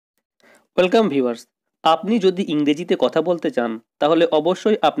Welcome viewers. আপনি যদি ইংরেজিতে কথা বলতে চান তাহলে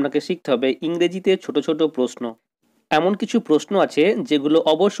অবশ্যই আপনাকে শিখতে হবে ইংরেজিতে ছোট ছোট প্রশ্ন। এমন কিছু প্রশ্ন আছে যেগুলো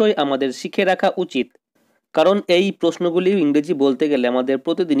অবশ্যই আমাদের শিখে রাখা উচিত, কারণ এই প্রশ্নগুলি ইংরেজি বলতে গেলে আমাদের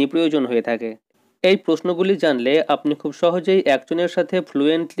প্রতিদিনই প্রয়োজন হয়ে থাকে। এই প্রশ্নগুলি জানলে আপনি খুব সহজেই একজনের সাথে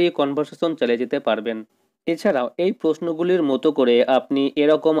ফ্লুয়েন্টলি কনভারসেশন চালিয়ে যেতে পারবেন। এছাড়াও এই প্রশ্নগুলির মতো করে আপনি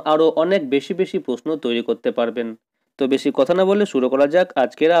এরকম আরও অনেক বেশি বেশি প্রশ্ন তৈরি করতে পারবেন। তো বেশি কথা না বলে শুরু করা যাক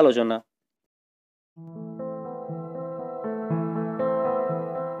আজকের আলোচনা।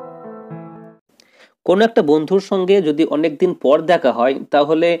 কোনো একটা বন্ধুর সঙ্গে যদি অনেকদিন পর দেখা হয়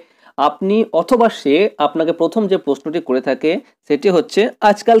তাহলে আপনি অথবা সে আপনাকে প্রথম যে প্রশ্নটি করে থাকে সেটি হচ্ছে,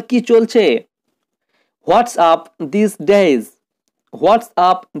 আজকাল কি চলছে? What's up this days? What's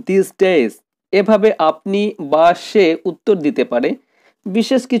up this days? এভাবে আপনি বা সে উত্তর দিতে পারে,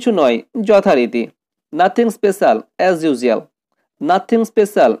 বিশেষ কিছু নয়, যথারীতি। Nothing special as usual. Nothing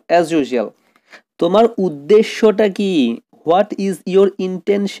special as usual. তোমার উদ্দেশ্যটা কি? What is your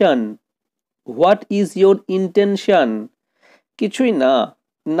intention? What is your intention? কিছুই না,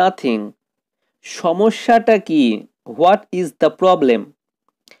 নাথিং। সমস্যাটা কি? What is the problem?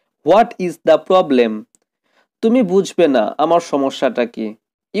 What is the problem? তুমি বুঝবে না আমার সমস্যাটা কি।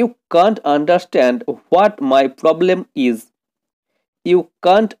 You can't understand what my problem is. You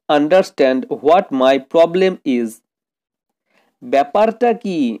can't understand what my problem is. ব্যাপারটা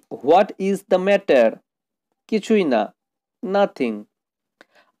কি? What is the matter? কিছুই না, নাথিং।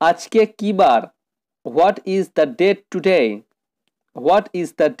 আজকে কি বার? What is the date today? What is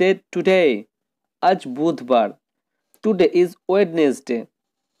the date today? আজ বুধবার। Today is Wednesday.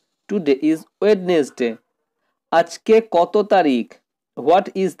 Today is Wednesday. আজকে কত তারিখ? What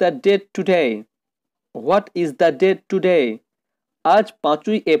is the date today? What is the date today? আজ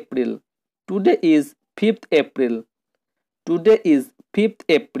 5ই April. Today is 5th April. Today is 5th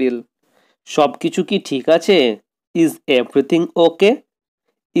April. সব কিছু কি ঠিক আছে? Is everything okay?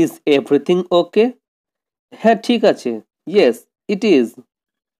 Is everything okay? হ্যাঁ, ঠিক আছে। Yes it is.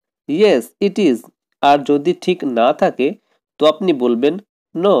 Yes it is. আর যদি ঠিক না থাকে তো আপনি বলবেন,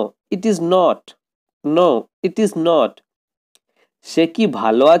 no it is not. No it is not. সে কি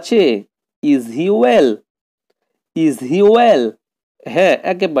ভালো আছে? Is he well? Is he well? হ্যাঁ,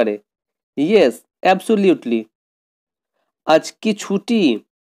 একেবারে। Yes absolutely. আজ কি ছুটি?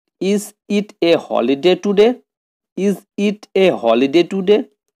 Is it a holiday today? Is it a holiday today?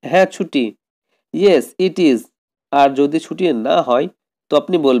 হ্যাঁ, ছুটি। Yes it is. আর যদি ছুটি না হয় তো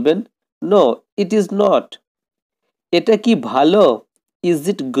আপনি বলবেন, নো ইট ইজ নট। এটা কি ভালো? Is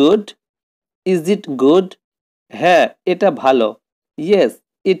it good? Is it good? হ্যাঁ, এটা ভালো। Yes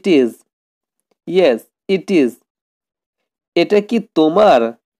it is. Yes it is. এটা কি তোমার?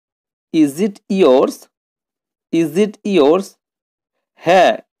 Is it yours? Is it yours?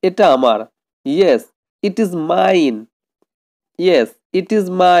 হ্যাঁ, এটা আমার। Yes it is mine. Yes it is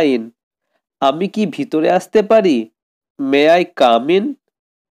mine. আমি কি ভিতরে আসতে পারি? May I come in?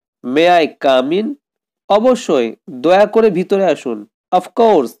 May I come in? অবশ্যই, দয়া করে ভিতরে আসুন।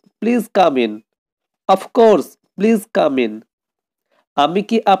 Of course please come in. Of course please come in. আমি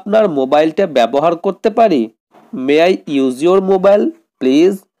কি আপনার মোবাইলটা ব্যবহার করতে পারি? May I use your mobile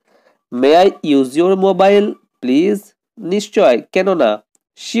please? May I use your mobile please? নিশ্চয়, কেন না।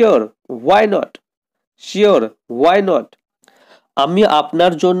 Sure, why not? Sure, why not? আমি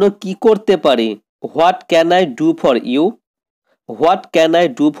আপনার জন্য কি করতে পারি? What can I do for you? What can I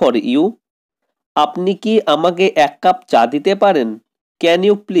do for you? আপনি কি আমাকে এক কাপ চা দিতে পারেন? Can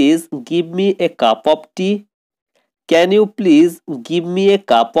you please give me a cup of T? Can you please give me a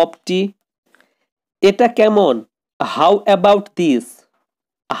cup of টি? এটা কেমন? How about this?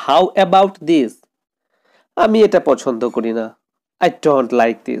 How about this? আমি এটা পছন্দ করি না। I don't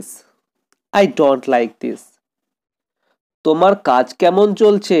like this. I don't like this. তোমার কাজ কেমন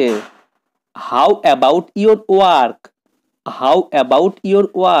চলছে? How about your work? How about your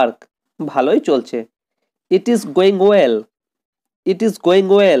work? ভালোই চলছে। It is going well. It is going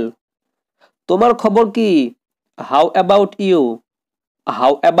well. তোমার খবর কি? How about you?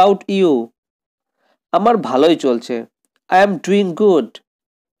 How about you? আমার ভালোই চলছে। I am doing good.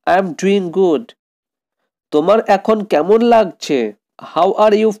 I am doing good. তোমার এখন কেমন লাগছে? How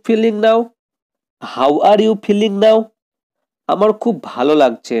are you feeling now? How are you feeling নাও? আমার খুব ভালো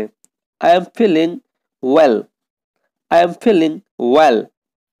লাগছে। I am feeling well. I am feeling well.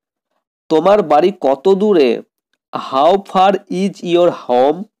 তোমার বাড়ি কত দূরে? How far is your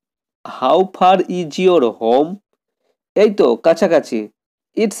home? How far is your home? এই তো কাছাকাছি।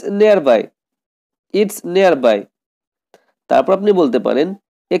 It's near by. It's near by. তারপর আপনি বলতে পারেন,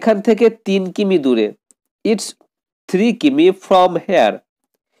 এখান থেকে 3 কিমি দূরে। ইটস 3 কিমি ফ্রম হেয়ার।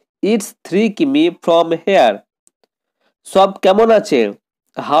 It's 3 কিমি from here. সব কেমন আছে?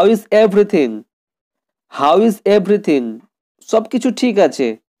 How is everything? How is everything? সব কিছু ঠিক আছে।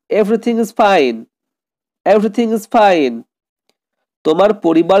 Everything is fine. Everything is fine. তোমার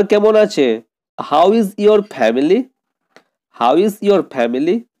পরিবার কেমন আছে? How is your family? How is your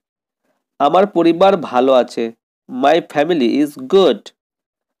family? আমার পরিবার ভালো আছে। My family is good.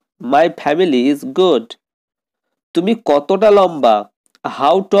 My family is good. তুমি কতটা লম্বা?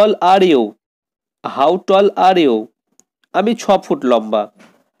 How tall are you? How tall are you? আমি 6 ফুট লম্বা।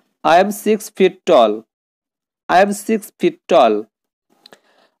 I am 6 feet tall. I am 6 feet tall.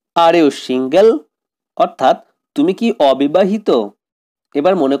 Are you single? অর্থাৎ তুমি কি অবিবাহিত?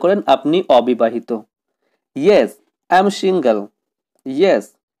 এবার মনে করেন আপনি অবিবাহিত। Yes, I am single. Yes,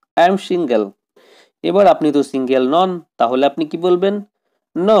 I am single. এবার আপনি তো সিঙ্গেল নন, তাহলে আপনি কি বলবেন?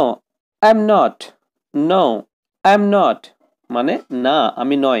 No, I am not. No, I am not. মানে না,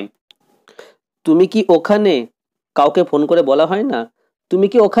 আমি নয়। তুমি কি ওখানে? কাউকে ফোন করে বলা হয় না, তুমি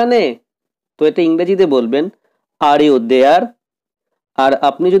কি ওখানে? তো এটা ইংরেজিতে বলবেন আর ইউ দেয়ার। আর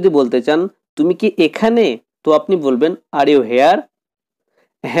আপনি যদি বলতে চান তুমি কি এখানে, তো আপনি বলবেন আর ইউ হেয়ার।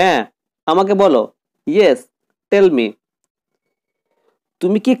 হ্যাঁ, আমাকে বলো। Yes, tell me.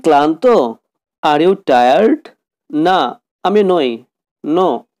 তুমি কি ক্লান্ত? Are you tired? না, আমি নই। No,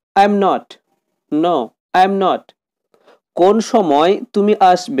 I am not. No, I am not. কোন সময় তুমি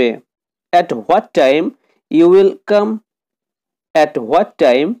আসবে? At what time you will come? At what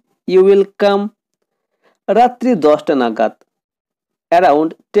time you will come? রাত্রি 10টা নাগাদ। Around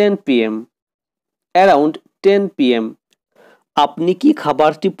 10 p.m. Around 10 p.m. আপনি কি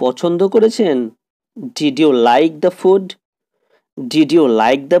খাবারটি পছন্দ করেছেন? Did you like the food? Did you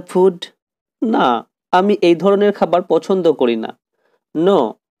like the food? না, আমি এই ধরনের খাবার পছন্দ করি না। No,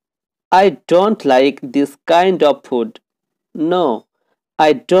 I don't like this kind of food. No, I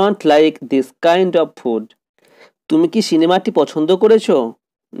don't like this kind of food. তুমি কি সিনেমাটি পছন্দ করেছো?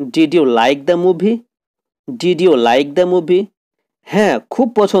 Did you like the movie? Did you like the movie? হ্যাঁ, খুব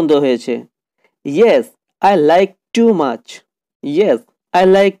পছন্দ হয়েছে। Yes, I like too much. Yes, I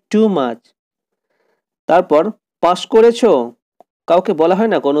like too much. তারপর পাস করেছো? কাউকে বলা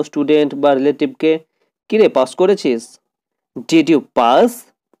হয় না কোনো স্টুডেন্ট বা রিলেটিভকে, কিরে পাস করেছিস? Did you pass?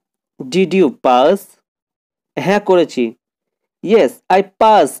 Did you pass? হ্যাঁ করেছি। Yes, I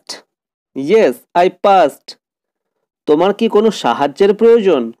passed. Yes, I passed. তোমার কি কোনো সাহায্যের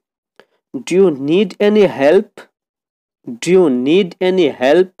প্রয়োজন? Do you need any help? Do you need any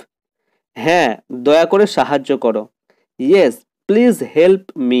help? হ্যাঁ, দয়া করে সাহায্য করো। Yes, please help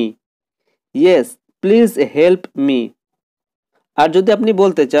me. Yes, please help me. আর যদি আপনি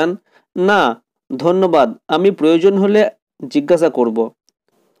বলতে চান না ধন্যবাদ, আমি প্রয়োজন হলে জিজ্ঞাসা করব।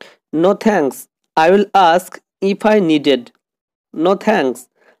 No thanks, I will ask if I needed. No thanks,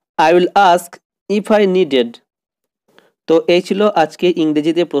 I will ask if I needed. তো এই ছিল আজকে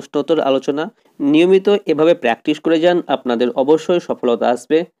ইংরেজিতে প্রশ্নোত্তর আলোচনা। নিয়মিত এভাবে প্র্যাকটিস করে যান, আপনাদের অবশ্যই সফলতা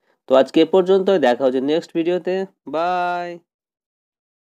আসবে। তো আজকে এ পর্যন্ত, দেখা হচ্ছে নেক্সট ভিডিওতে। বাই।